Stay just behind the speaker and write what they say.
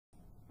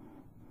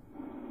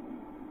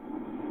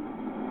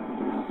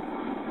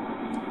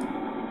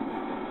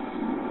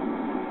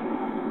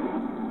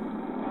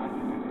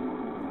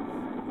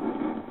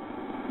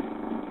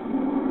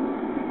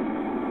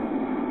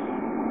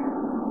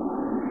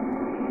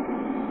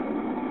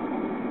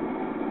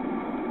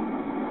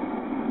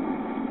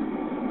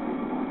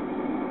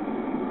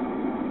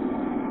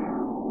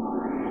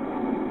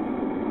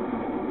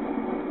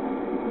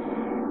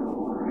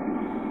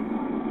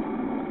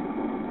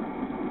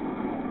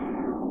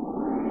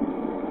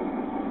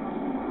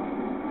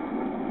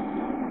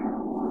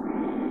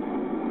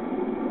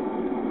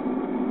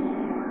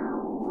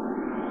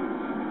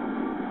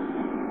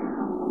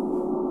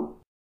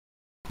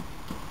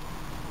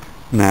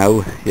Now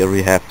here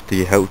we have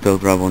the Hotel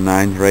Bravo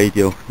 9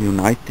 Radio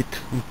United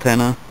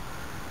antenna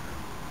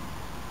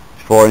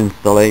for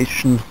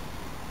installation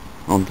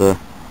on the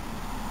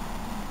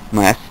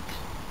mast.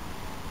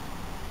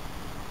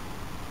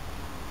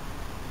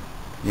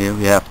 Here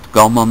we have the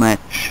gamma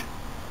match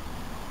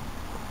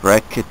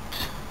bracket.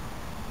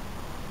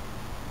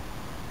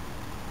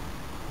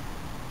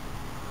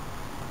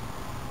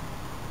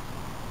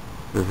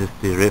 This is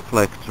the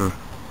reflector.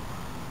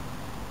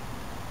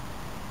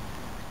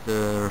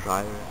 The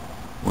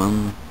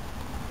one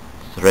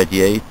is the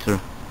radiator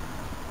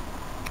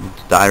and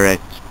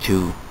direct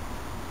to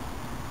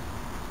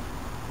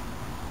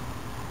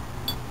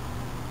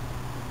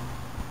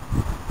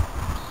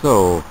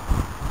so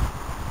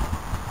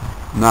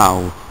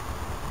now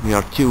we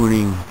are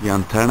tuning the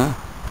antenna.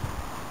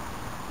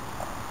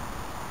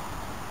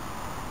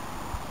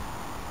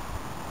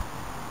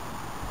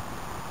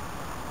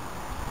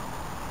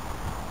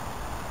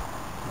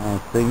 I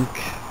think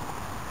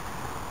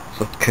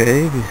it's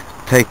okay. We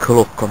take a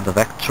look on the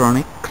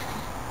Vectronics.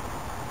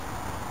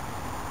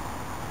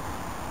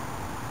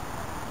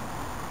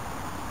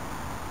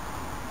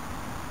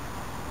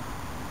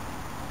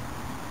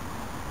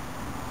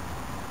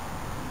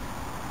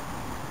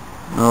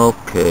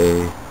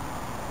 Okay,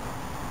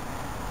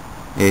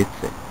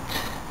 it's it.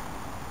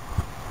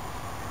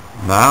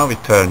 Now we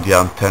turn the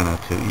antenna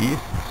to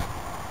east.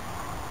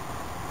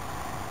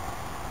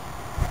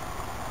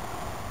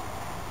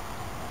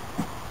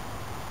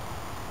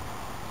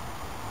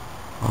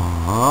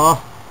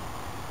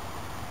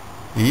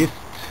 East.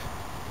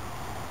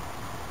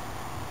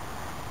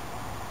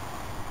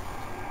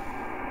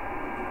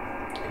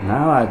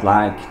 Now I'd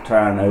like to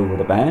turn over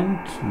the band.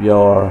 We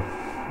are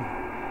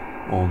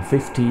on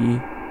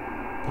 50.100.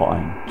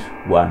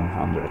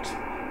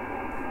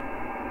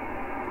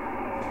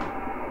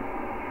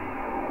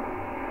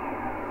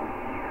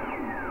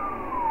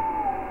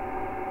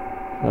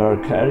 Our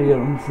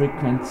carrier on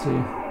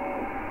frequency.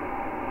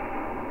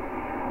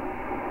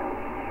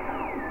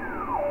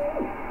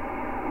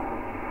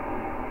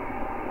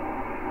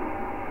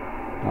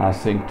 I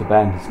think the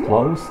band is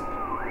closed.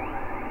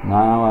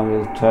 Now I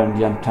will turn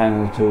the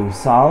antenna to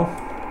south.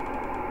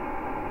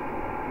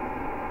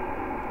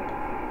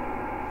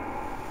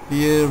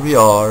 Here we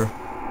are.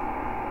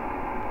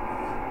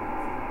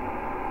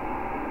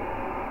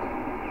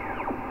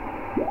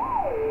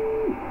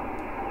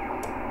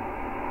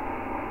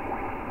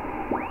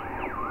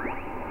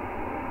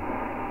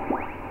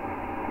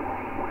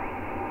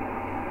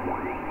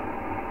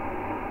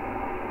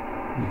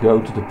 We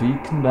go to the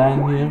beacon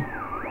band here.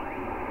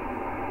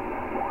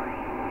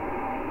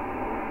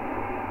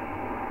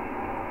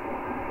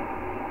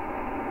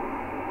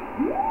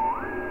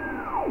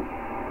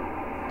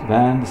 The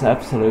band is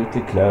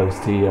absolutely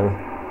closed here.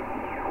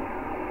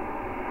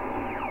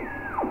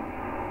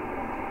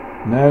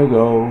 No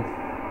go,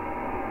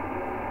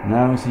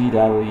 no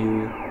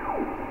CW,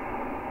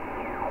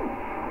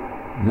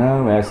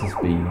 no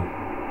SSB.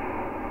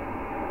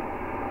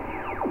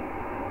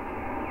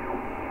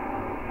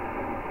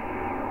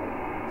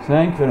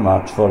 Thank you very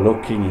much for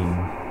looking in.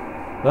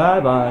 Bye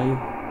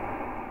bye.